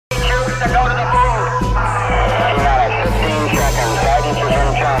to go to the moon. You got it. 15 seconds. Guidance is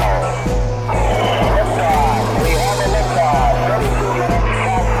internal. Liftoff. We have a liftoff. 32 minutes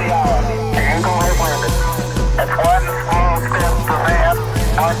past the hour. The Eagle has landed. It's one small step for man,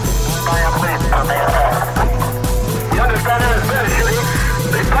 one giant leap for mankind. You understand that it's better, Judy?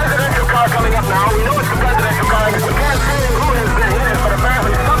 The presidential car coming up now. We know it's the presidential car. We can't say who has been hit, but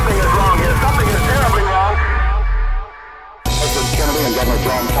apparently something is wrong here. Something is terribly wrong. President Kennedy and Governor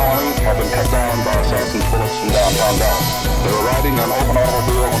John Connally have been cut down by assassin bullets in downtown Dallas. They were riding an open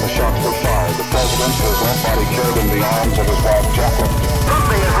automobile when the shots were fired. The president, his limp body carried in the arms of his wife, Jacqueline.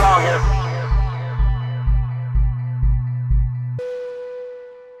 Something is wrong here.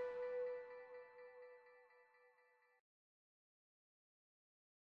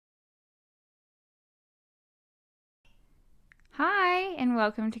 Hi, and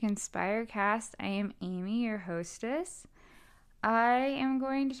welcome to ConspireCast. I am Amy, your hostess. I am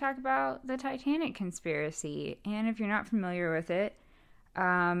going to talk about the Titanic conspiracy, and if you're not familiar with it,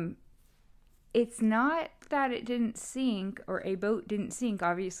 it's not that it didn't sink, or a boat didn't sink.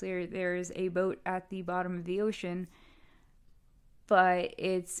 Obviously, there's a boat at the bottom of the ocean, but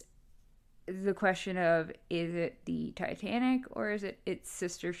it's the question of, is it the Titanic, or is it its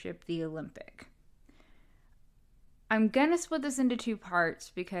sister ship, the Olympic? I'm gonna split this into two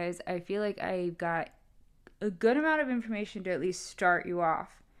parts because I feel like I've got a good amount of information to at least start you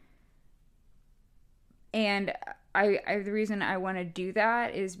off. And the reason I want to do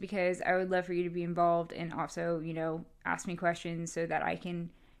that is because I would love for you to be involved and also, ask me questions so that I can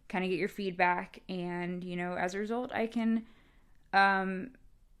kind of get your feedback. And, as a result, I can, kind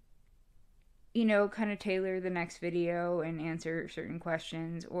of tailor the next video and answer certain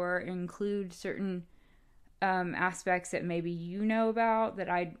questions or include certain aspects that maybe you know about that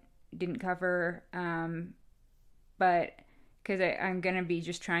I didn't cover, but because I'm going to be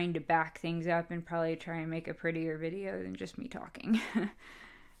just trying to back things up and probably try and make a prettier video than just me talking.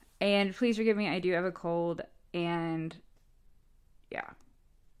 And please forgive me, I do have a cold, and yeah,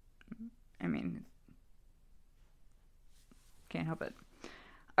 can't help it.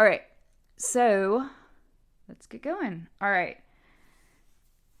 All right, so let's get going. All right.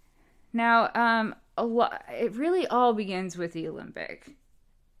 Now, it really all begins with the Olympic,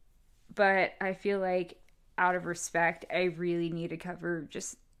 but I feel like out of respect, I really need to cover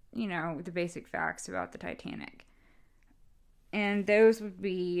just, the basic facts about the Titanic. And those would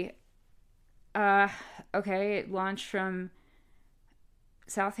be, it launched from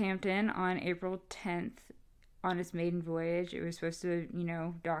Southampton on April 10th on its maiden voyage. It was supposed to,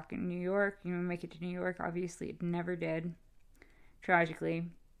 dock in New York, make it to New York. Obviously, it never did, tragically.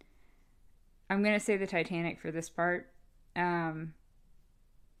 I'm going to say the Titanic for this part.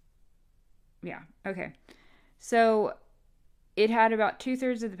 Okay. So, it had about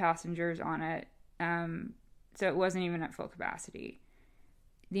 2/3 of the passengers on it, so it wasn't even at full capacity.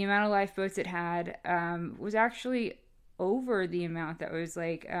 The amount of lifeboats it had was actually over the amount that was,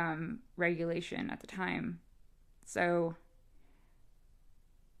 regulation at the time. So,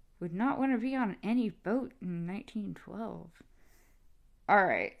 would not want to be on any boat in 1912.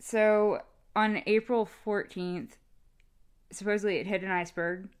 Alright, so on April 14th, supposedly it hit an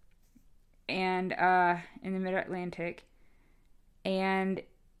iceberg and in the mid-Atlantic, and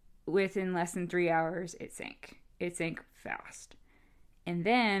within less than 3 hours it sank. It sank fast. And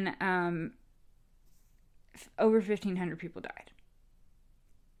then over 1,500 people died.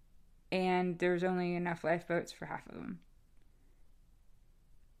 And there was only enough lifeboats for half of them.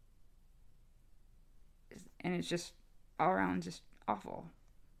 And it's just all around just awful.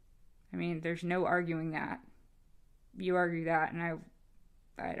 There's no arguing that. You argue that, and I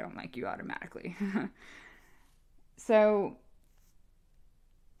don't like you automatically. So,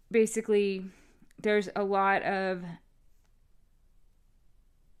 basically, there's a lot of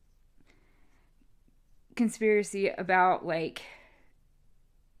conspiracy about,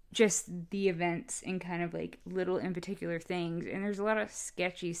 just the events and kind of, little in particular things. And there's a lot of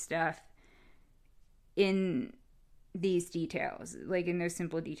sketchy stuff in these details, in those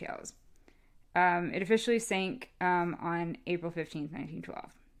simple details. It officially sank on April 15th,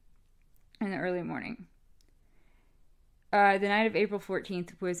 1912, in the early morning. The night of April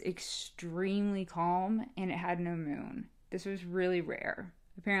 14th was extremely calm, and it had no moon. This was really rare.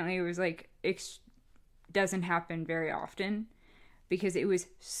 Apparently, it was doesn't happen very often because it was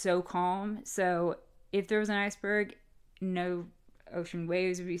so calm. So, if there was an iceberg, no ocean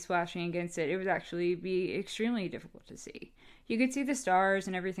waves would be splashing against it. It would actually be extremely difficult to see. You could see the stars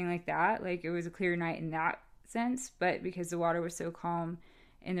and everything like that. It was a clear night in that sense, but because the water was so calm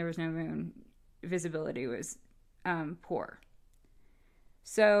and there was no moon, visibility was poor.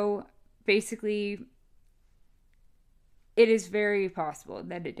 So basically, it is very possible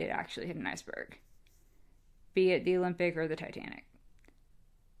that it did actually hit an iceberg, be it the Olympic or the Titanic.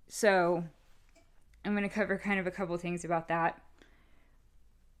 So I'm going to cover kind of a couple things about that.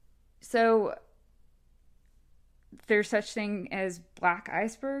 So there's such thing as black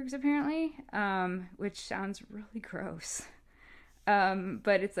icebergs, apparently, which sounds really gross.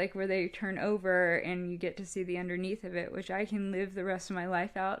 But it's like where they turn over and you get to see the underneath of it, which I can live the rest of my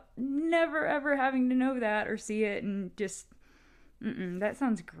life out never ever having to know that or see it, and just that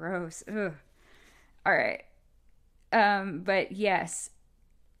sounds gross. Ugh. All right. But yes,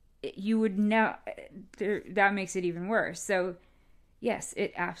 you would know that makes it even worse. So yes,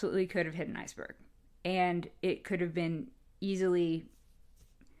 it absolutely could have hit an iceberg, and it could have been easily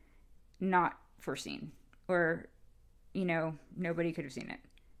not foreseen, or nobody could have seen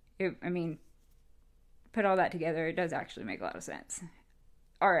it. I mean, put all that together, it does actually make a lot of sense.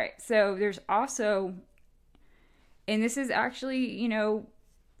 All right, so there's also, and this is actually,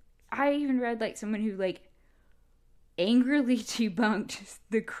 I even read like someone who like angrily debunked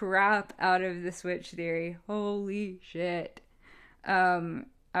the crap out of the switch theory. Holy shit. I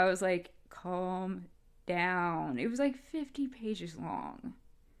was like, calm down. It was like 50 pages long.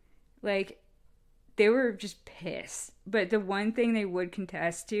 Like, they were just pissed. But the one thing they would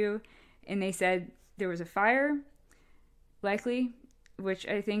contest to, and they said there was a fire, likely, which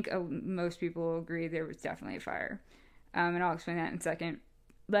I think most people will agree there was definitely a fire. And I'll explain that in a second.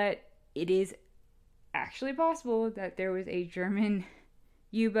 But it is actually possible that there was a German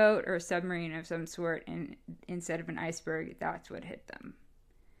U-boat or submarine of some sort, and instead of an iceberg, that's what hit them.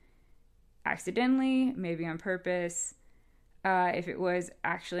 Accidentally, maybe on purpose. If it was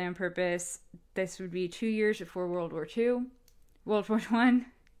actually on purpose, this would be 2 years before World War II. World War I?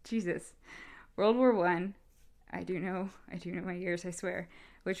 Jesus. World War I. I do know my years, I swear.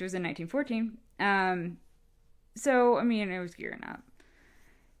 Which was in 1914. So, I mean, it was gearing up.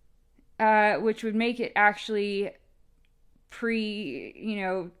 Which would make it actually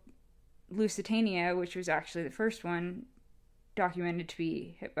Lusitania, which was actually the first one documented to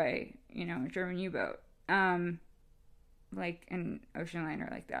be hit by, a German U-boat. Like an ocean liner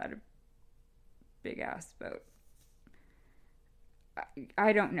like that, a big ass boat.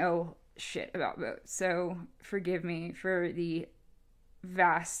 I don't know shit about boats, so forgive me for the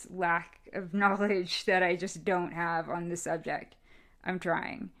vast lack of knowledge that I just don't have on the subject. I'm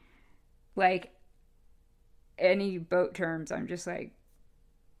trying. Like, any boat terms, I'm just like,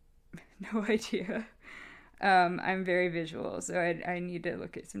 no idea. I'm very visual, so I need to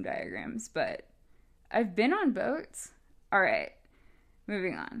look at some diagrams, but I've been on boats. All right,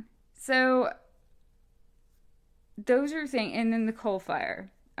 moving on. So those are things, and then the coal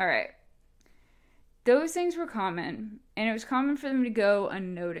fire. All right. Those things were common, and it was common for them to go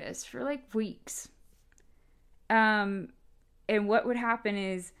unnoticed for like weeks. And what would happen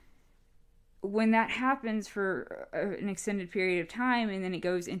is, when that happens for an extended period of time, and then it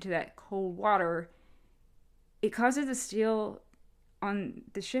goes into that cold water, it causes the steel on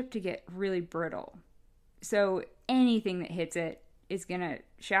the ship to get really brittle. So anything that hits it is going to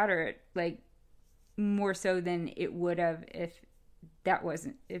shatter it, like, more so than it would have if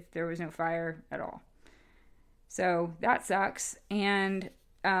there was no fire at all. So that sucks. And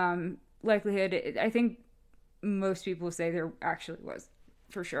likelihood, I think most people say there actually was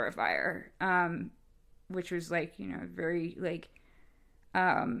for sure a fire, which was like, very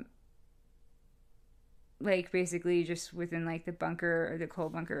like basically just within like the bunker or the coal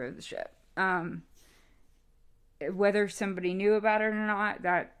bunker of the ship. Whether somebody knew about it or not,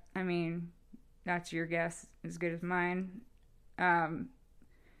 that's your guess as good as mine.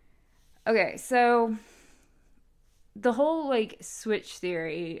 Okay, so the whole like switch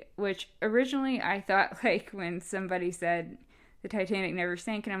theory, which originally I thought, like, when somebody said the Titanic never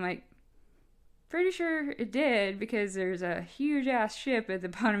sank, and I'm like, pretty sure it did, because there's a huge ass ship at the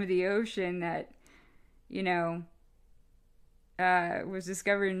bottom of the ocean that, was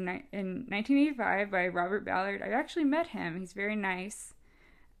discovered in 1985 by Robert Ballard. I actually met him. He's very nice.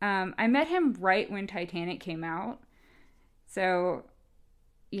 I met him right when Titanic came out. So,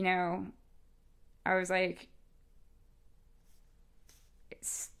 I was like,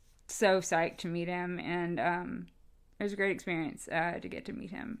 so psyched to meet him. And it was a great experience to get to meet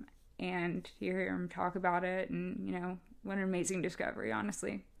him and hear him talk about it. And, what an amazing discovery,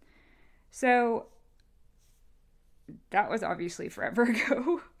 honestly. So that was obviously forever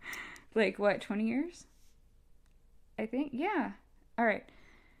ago. Like, what, 20 years? I think, yeah. All right.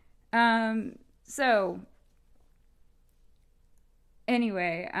 So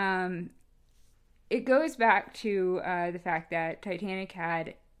anyway, it goes back to the fact that Titanic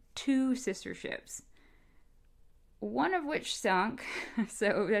had 2 sister ships, one of which sunk.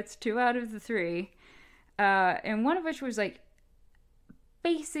 So that's 2 out of the 3. And one of which was like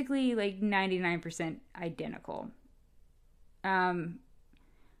basically like 99% identical.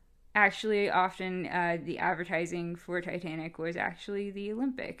 Actually, often the advertising for Titanic was actually the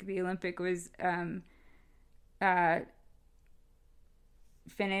Olympic. The Olympic was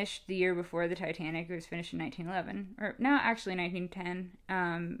finished the year before the Titanic. It was finished in 1911, or no, actually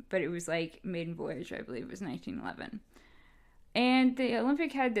 1910. But it was like maiden voyage, I believe, was 1911. And the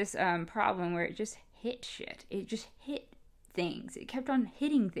Olympic had this problem where it just hit shit. It just hit things. It kept on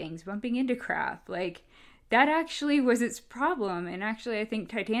hitting things, bumping into crap. Like, that actually was its problem. And actually, I think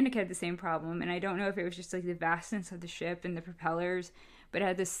Titanic had the same problem. And I don't know if it was just like the vastness of the ship and the propellers, but it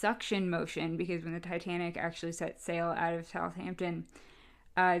had this suction motion, because when the Titanic actually set sail out of Southampton,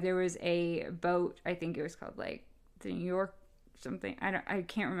 there was a boat, I think it was called like the New York something. I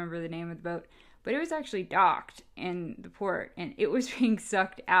can't remember the name of the boat, but it was actually docked in the port and it was being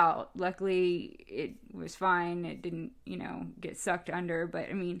sucked out. Luckily, it was fine. It didn't, get sucked under. But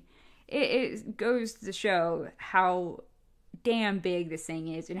I mean, it goes to show how damn big this thing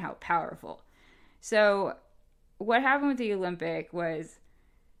is and how powerful. So what happened with the Olympic was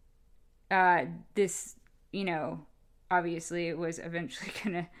this, obviously it was eventually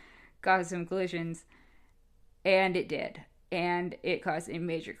going to cause some collisions. And it did. And it caused a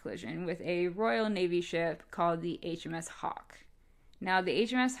major collision with a Royal Navy ship called the HMS Hawke. Now, the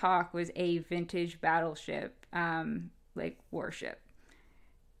HMS Hawke was a vintage battleship, warship.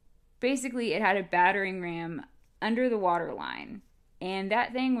 Basically, it had a battering ram under the waterline, and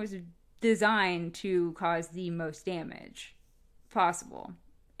that thing was designed to cause the most damage possible.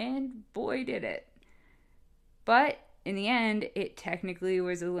 And boy, did it. But in the end, it technically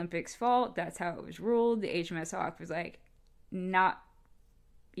was Olympic's fault. That's how it was ruled. The HMS Hawke was not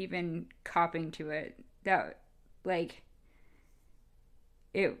even copping to it.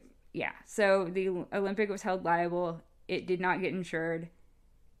 So the Olympic was held liable. It did not get insured.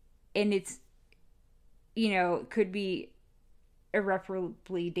 And it's, could be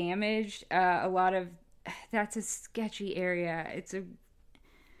irreparably damaged. That's a sketchy area. It's a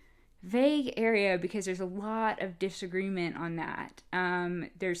vague area because there's a lot of disagreement on that.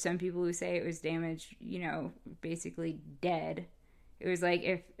 There's some people who say it was damaged, basically dead. It was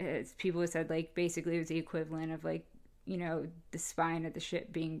if people said basically it was the equivalent of the spine of the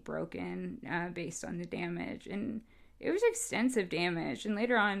ship being broken based on the damage. And it was extensive damage. And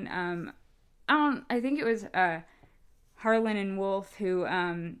later on, I think it was Harland and Wolff who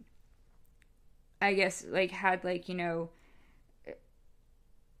I guess had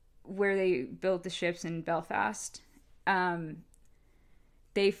where they built the ships in Belfast.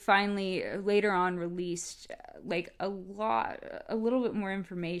 They finally later on released a little bit more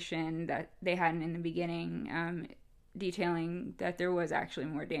information that they hadn't in the beginning, detailing that there was actually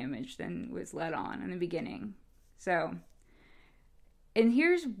more damage than was let on in the beginning. So, and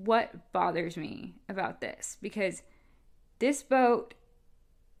here's what bothers me about this, because this boat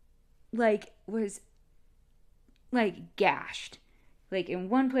was gashed, in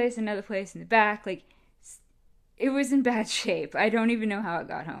one place, another place, in the back. It was in bad shape. I don't even know how it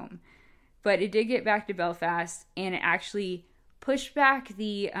got home, but it did get back to Belfast, and it actually pushed back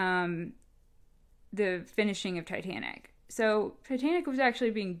the finishing of Titanic. So Titanic was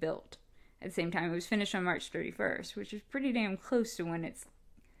actually being built at the same time. It was finished on March 31st, which is pretty damn close to when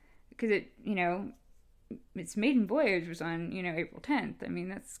because its maiden voyage was on, April 10th. I mean,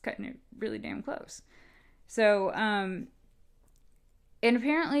 that's cutting it really damn close. So, and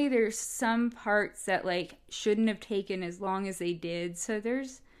apparently there's some parts that shouldn't have taken as long as they did. So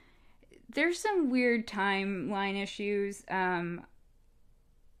there's some weird timeline issues.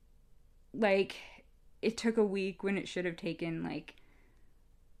 It took a week when it should have taken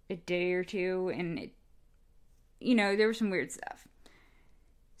a day or two, and it, there was some weird stuff.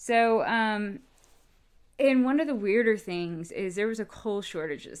 So, and one of the weirder things is there was a coal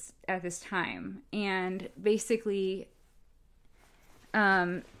shortage at this time, and basically,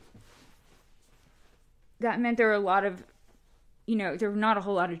 that meant there were a lot of, there were not a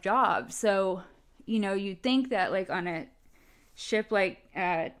whole lot of jobs. So, you'd think that on a ship like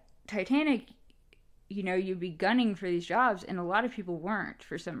Titanic, you'd be gunning for these jobs, and a lot of people weren't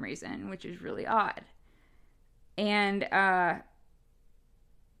for some reason, which is really odd. And,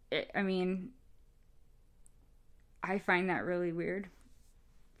 I find that really weird,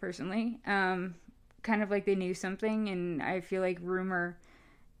 personally. Kind of they knew something, and I feel rumor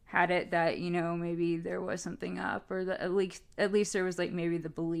had it that, maybe there was something up, or that at least there was maybe the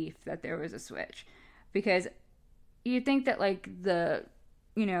belief that there was a switch. Because you'd think that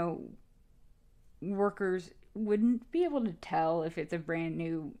you know, workers wouldn't be able to tell if it's a brand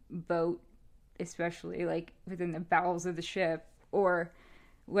new boat, especially like within the bowels of the ship, or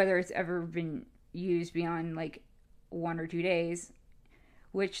whether it's ever been used beyond like 1 or 2 days,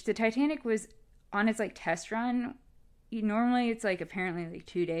 which the Titanic was on its like test run. Normally it's like apparently like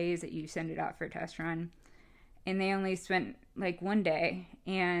 2 days that you send it out for a test run, and they only spent like 1 day,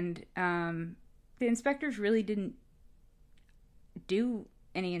 and the inspectors really didn't do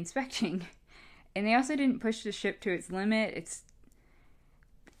any inspecting, and they also didn't push the ship to its limit.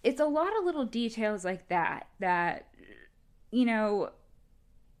 It's a lot of little details like that you know,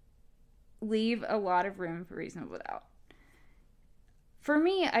 leave a lot of room for reasonable doubt. For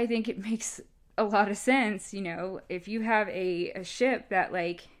me, I think it makes a lot of sense, you know, if you have a ship that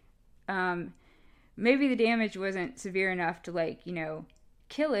like maybe the damage wasn't severe enough to like, you know,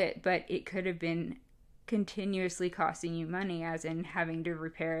 kill it, but it could have been continuously costing you money, as in having to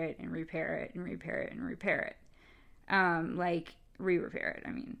repair it and repair it and repair it and repair it, like re-repair it,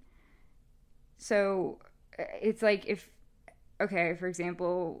 I mean. So it's like if, okay, for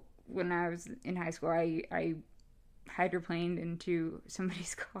example, when I was in high school, I hydroplaned into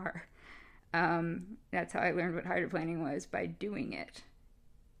somebody's car. That's how I learned what hydroplaning was, by doing it.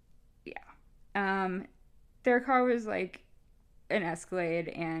 Yeah. Their car was like an Escalade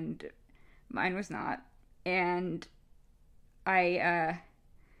and mine was not. And their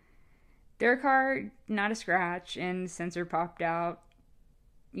car, not a scratch, and the sensor popped out.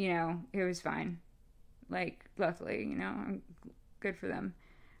 You know, it was fine. Like, luckily, you know, good for them.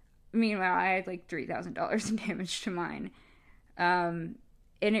 Meanwhile, I had like $3,000 in damage to mine. And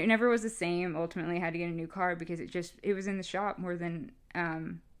it never was the same. Ultimately, I had to get a new car because it was in the shop more than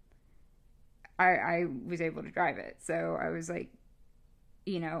I was able to drive it. So I was like,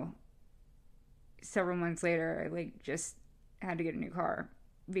 you know, several months later, I like just had to get a new car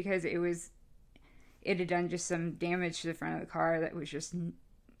because it had done just some damage to the front of the car that was just,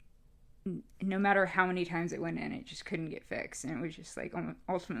 no matter how many times it went in, it just couldn't get fixed. And it was just like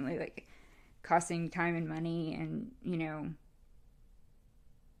ultimately like costing time and money and, you know,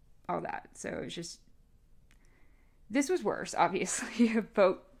 all that. So it was just, this was worse, obviously, a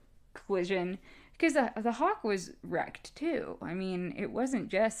boat collision, because the Hawk was wrecked too. I mean, it wasn't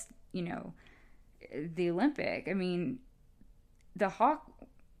just, you know, the Olympic. I mean, the Hawk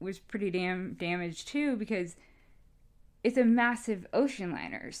was pretty damaged too, because it's a massive ocean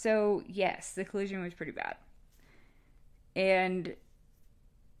liner. So yes, the collision was pretty bad. And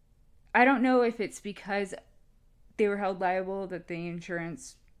I don't know if it's because they were held liable that the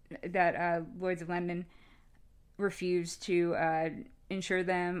insurance, that Lloyd's of London refused to insure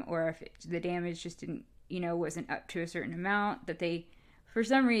them, or if the damage just didn't, you know, wasn't up to a certain amount, that they, for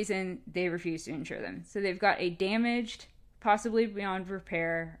some reason, they refused to insure them. So they've got a damaged, possibly beyond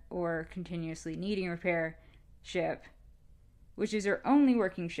repair or continuously needing repair ship, which is their only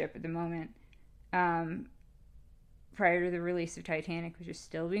working ship at the moment, prior to the release of Titanic, which is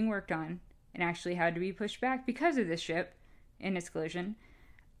still being worked on and actually had to be pushed back because of this ship and its collision.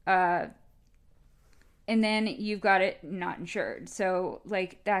 And then you've got it not insured. So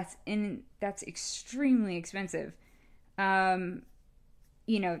like that's extremely expensive.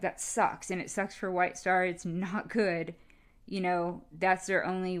 You know, that sucks, and it sucks for White Star. It's not good. You know, that's their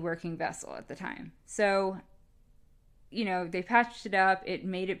only working vessel at the time. So, you know, they patched it up. It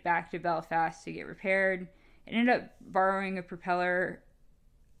made it back to Belfast to get repaired. It ended up borrowing a propeller.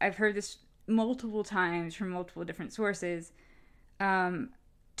 I've heard this multiple times from multiple different sources.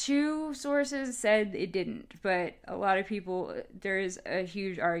 2 sources said it didn't, but a lot of people, there is a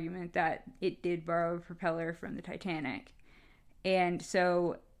huge argument that it did borrow a propeller from the Titanic. And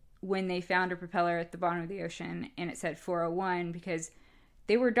so when they found a propeller at the bottom of the ocean and it said 401, because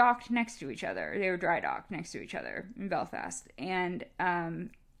they were docked next to each other, they were dry docked next to each other in Belfast, and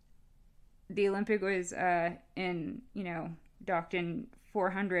the Olympic was docked in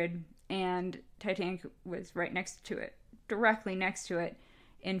 400, and Titanic was right next to it, directly next to it,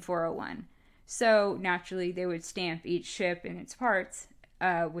 in 401. So naturally they would stamp each ship and its parts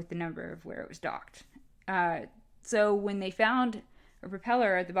with the number of where it was docked. So when they found a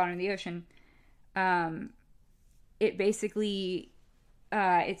propeller at the bottom of the ocean, it basically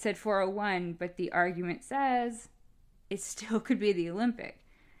it said 401, but the argument says it still could be the Olympic.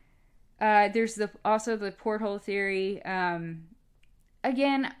 There's also the porthole theory.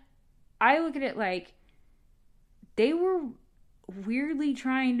 Again, I look at it like they were weirdly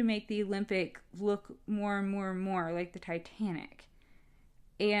trying to make the Olympic look more and more and more like the Titanic.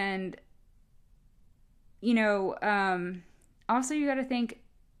 And, you know, also you gotta think,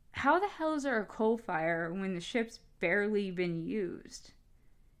 how the hell is there a coal fire when the ship's barely been used?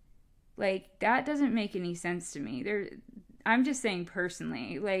 Like, that doesn't make any sense to me. I'm just saying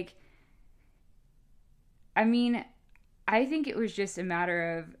personally, like, I mean, I think it was just a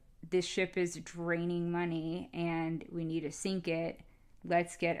matter of this ship is draining money and we need to sink it.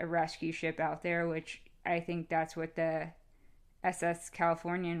 Let's get a rescue ship out there, which I think that's what the SS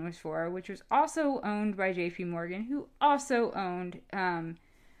Californian was for, which was also owned by JP Morgan, who also owned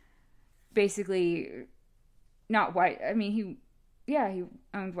basically not White. I mean, he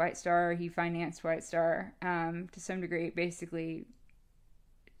owned White Star. He financed White Star to some degree. Basically,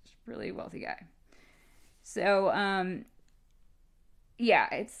 he's a really wealthy guy. So yeah,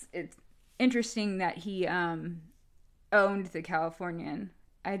 it's interesting that he owned the Californian.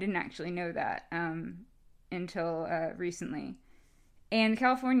 I didn't actually know that until recently. And the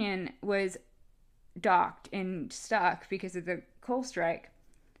Californian was docked and stuck because of the coal strike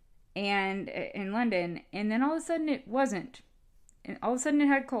and in London, and then all of a sudden it wasn't. And all of a sudden it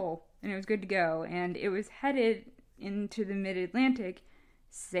had coal and it was good to go, and it was headed into the mid-Atlantic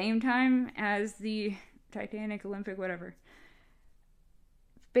same time as the Titanic, Olympic, whatever.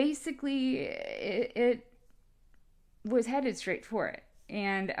 Basically, it was headed straight for it,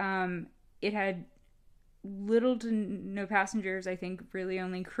 and it had little to no passengers. I think really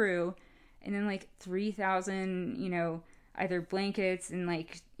only crew, and then like 3,000, either blankets and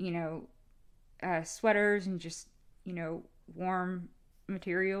like sweaters and just warm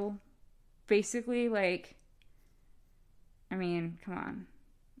material. Basically, like, I mean, come on,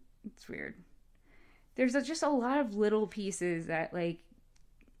 it's weird. There's just a lot of little pieces that like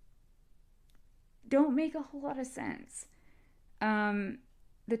don't make a whole lot of sense.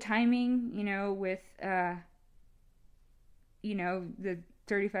 The timing, with the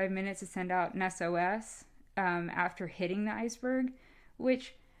 35 minutes to send out an SOS after hitting the iceberg,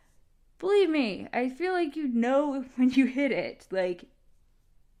 which, believe me, I feel like when you hit it, like,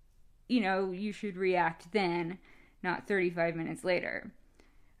 you should react then, not 35 minutes later.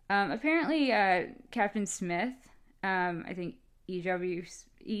 Apparently, Captain Smith, I think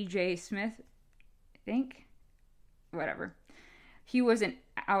E.J. Smith, whatever. He wasn't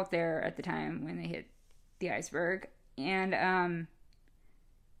out there at the time when they hit the iceberg. And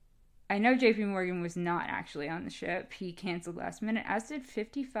I know JP Morgan was not actually on the ship. He canceled last minute, as did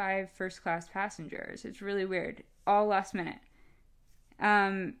 55 first-class passengers. It's really weird. All last minute.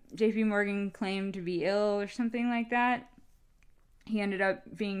 JP Morgan claimed to be ill or something like that. He ended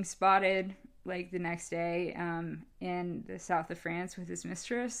up being spotted like the next day in the south of France with his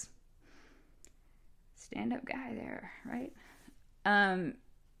mistress. Stand-up guy there, right?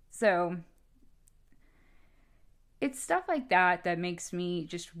 So it's stuff like that makes me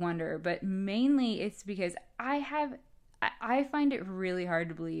just wonder, but mainly it's because I find it really hard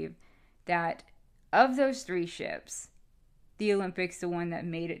to believe that of those three ships, the Olympic's the one that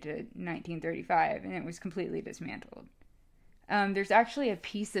made it to 1935 and it was completely dismantled. There's actually a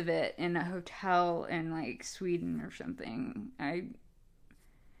piece of it in a hotel in like Sweden or something.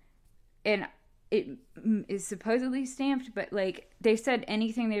 And it is supposedly stamped, but like they said,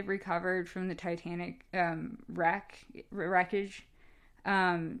 anything they've recovered from the Titanic wreckage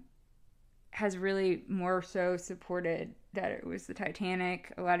has really more so supported that it was the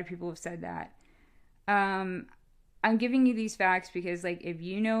Titanic. A lot of people have said that. I'm giving you these facts because, like, if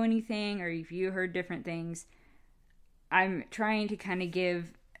you know anything or if you heard different things, I'm trying to kind of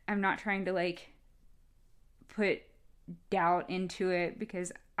I'm not trying to like put doubt into it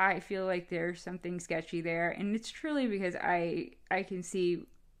because I feel like there's something sketchy there, and it's truly because I can see,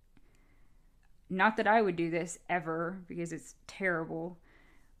 not that I would do this ever because it's terrible,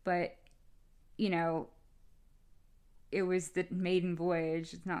 but it was the maiden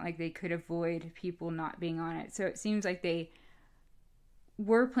voyage. It's not like they could avoid people not being on it. So it seems like they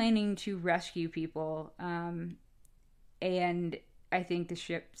were planning to rescue people, and I think the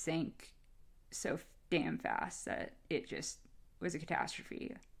ship sank so damn fast that it just was a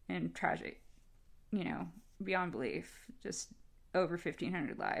catastrophe and tragic, beyond belief. Just over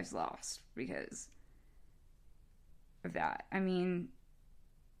 1,500 lives lost because of that. I mean,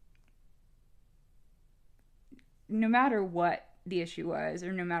 no matter what the issue was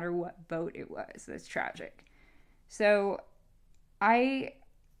or no matter what boat it was, that's tragic. So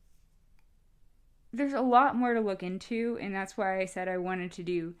there's a lot more to look into, and that's why I said I wanted to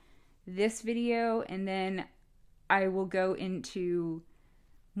do this video, and then I will go into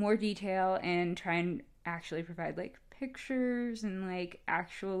more detail and try and actually provide like pictures and like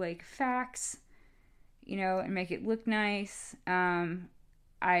actual like facts, and make it look nice. I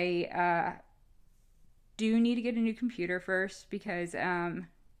do need to get a new computer first because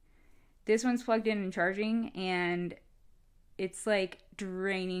this one's plugged in and charging, and it's like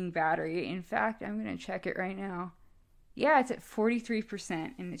draining battery. In fact, I'm going to check it right now. Yeah, it's at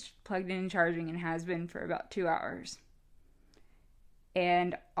 43% and it's plugged in and charging and has been for about 2 hours.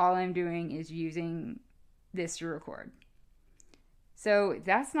 And all I'm doing is using this to record. So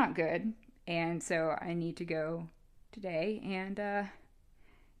that's not good. And so I need to go today and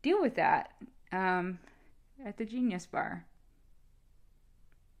deal with that at the Genius Bar.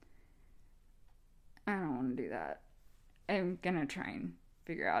 I don't want to do that. I'm going to try and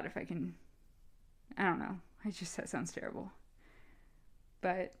figure out if I can. I don't know. That sounds terrible.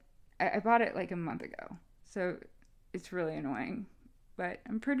 But I bought it like a month ago. So it's really annoying. But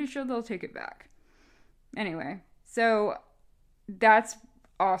I'm pretty sure they'll take it back. Anyway, so that's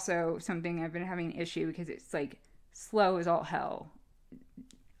also something I've been having an issue because it's like slow as all hell.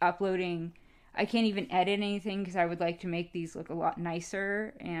 Uploading, I can't even edit anything because I would like to make these look a lot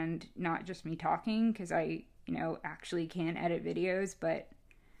nicer and not just me talking, because I, actually can edit videos, but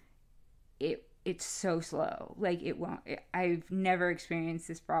it's so slow. Like I've never experienced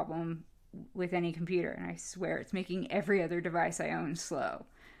this problem with any computer, and I swear it's making every other device I own slow.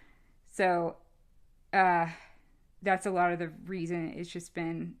 So that's a lot of the reason. It's just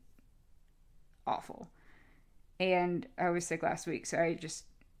been awful. And I was sick last week, so I just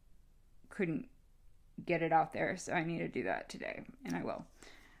couldn't get it out there. So I need to do that today, and I will.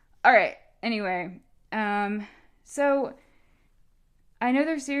 All right. Anyway, so I know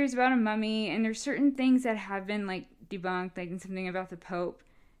there's series about a mummy, and there's certain things that have been like debunked, like something about the Pope.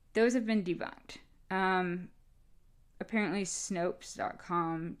 Those have been debunked. Apparently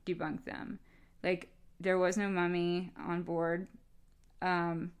Snopes.com debunked them. Like, there was no mummy on board.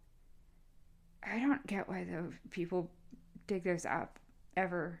 I don't get why those people dig those up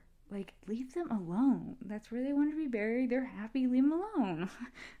ever. Like, leave them alone. That's where they want to be buried. They're happy. Leave them alone.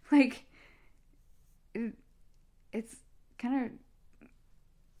 Like, it's kind of,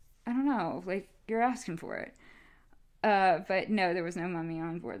 I don't know. Like, you're asking for it. But no, there was no mummy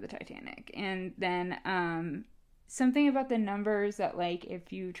on board the Titanic. And then something about the numbers that, like,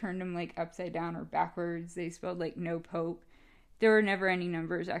 if you turned them, like, upside down or backwards, they spelled, like, no Pope. There were never any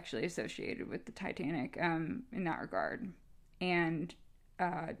numbers actually associated with the Titanic in that regard. And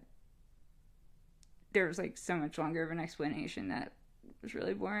there was, like, so much longer of an explanation that was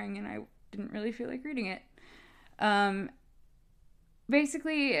really boring, and I didn't really feel like reading it.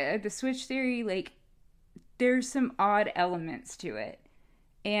 Basically, the switch theory, like, there's some odd elements to it.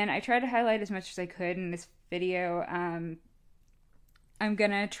 And I tried to highlight as much as I could in this video. I'm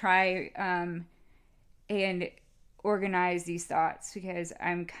gonna try and organize these thoughts, because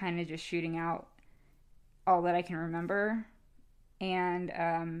I'm kind of just shooting out all that I can remember.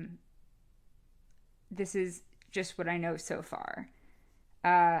 And this is just what I know so far.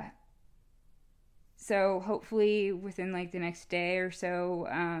 So hopefully within like the next day or so,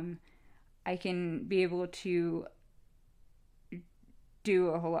 I can be able to do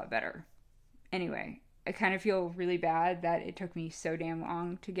a whole lot better. Anyway, I kind of feel really bad that it took me so damn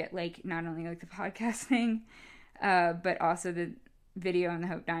long to get, like, not only like the podcast thing, but also the video on the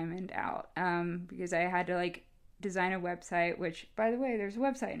Hope Diamond out, because I had to, like, design a website, which, by the way, there's a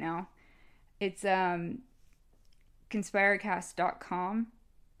website now. It's conspirecast.com.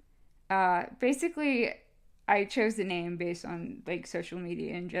 Basically, I chose the name based on, like, social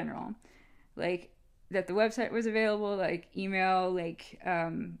media in general. Like, that the website was available, like, email, like,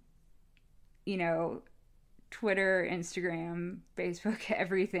 Twitter, Instagram, Facebook,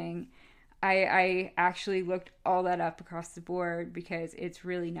 everything. I actually looked all that up across the board because it's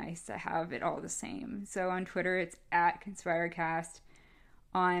really nice to have it all the same. So on Twitter, it's @ConspireCast.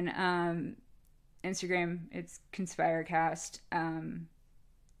 On Instagram, it's ConspireCast.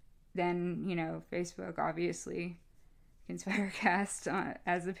 Then, Facebook, obviously, ConspireCast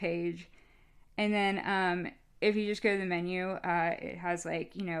as a page. And then if you just go to the menu, it has,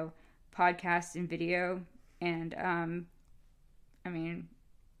 like, podcast and video. And,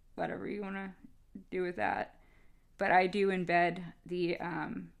 whatever you want to do with that. But I do embed the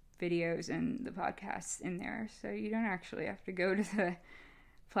videos and the podcasts in there, so you don't actually have to go to the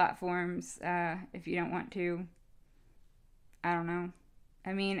platforms if you don't want to. I don't know.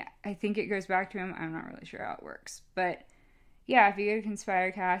 I think it goes back to them. I'm not really sure how it works. But yeah, if you go to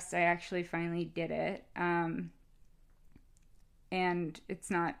Conspirecast, I actually finally did it. And it's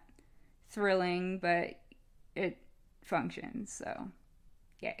not thrilling, but it functions, so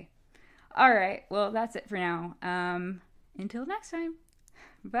yay. All right, well, that's it for now. Until next time.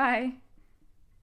 Bye.